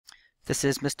This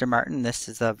is Mr. Martin. This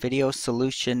is a video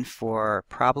solution for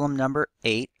problem number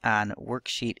 8 on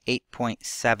worksheet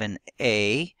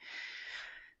 8.7a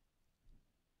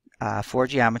for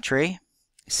geometry.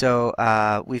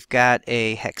 So we've got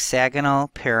a hexagonal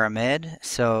pyramid.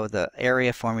 So the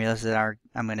area formulas that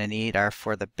I'm going to need are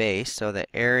for the base. So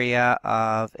the area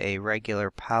of a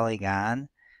regular polygon,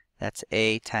 that's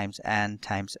A times N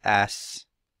times S,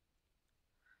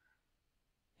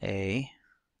 A,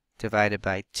 divided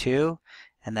by 2,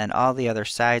 and then all the other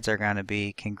sides are going to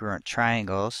be congruent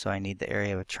triangles, so I need the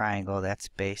area of a triangle, that's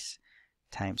base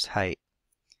times height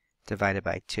divided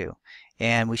by 2.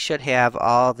 And we should have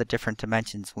all the different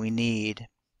dimensions we need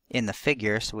in the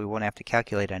figure, so we won't have to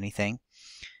calculate anything.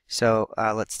 So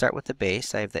let's start with the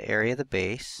base. I have the area of the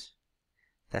base.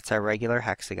 That's our regular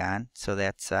hexagon, so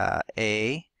that's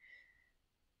A.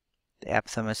 The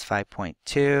apothem is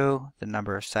 5.2. The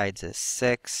number of sides is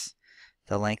 6.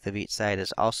 The length of each side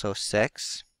is also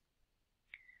 6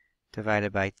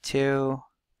 divided by 2,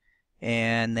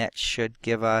 and that should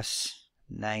give us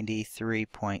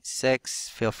 93.6.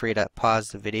 Feel free to pause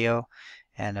the video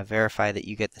and verify that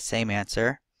you get the same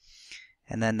answer.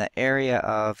 And then the area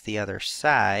of the other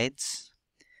sides,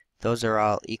 those are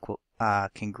all equal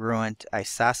congruent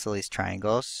isosceles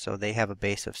triangles, so they have a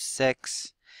base of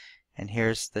 6. And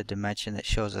here's the dimension that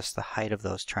shows us the height of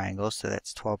those triangles, so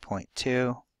that's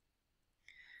 12.2.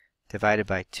 divided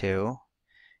by 2,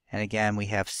 and again we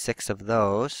have 6 of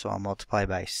those, so I'll multiply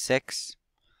by 6,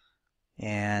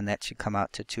 and that should come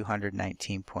out to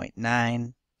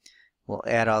 219.9. We'll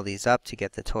add all these up to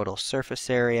get the total surface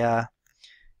area,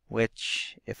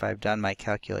 which, if I've done my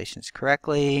calculations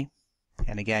correctly,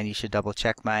 and again you should double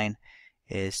check mine,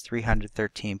 is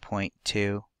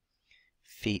 313.2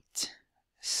 feet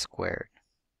squared.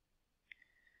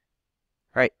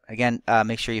 Alright, again,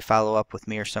 make sure you follow up with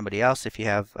me or somebody else. If you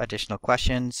have additional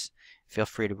questions, feel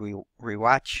free to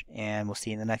re-watch, and we'll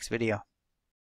see you in the next video.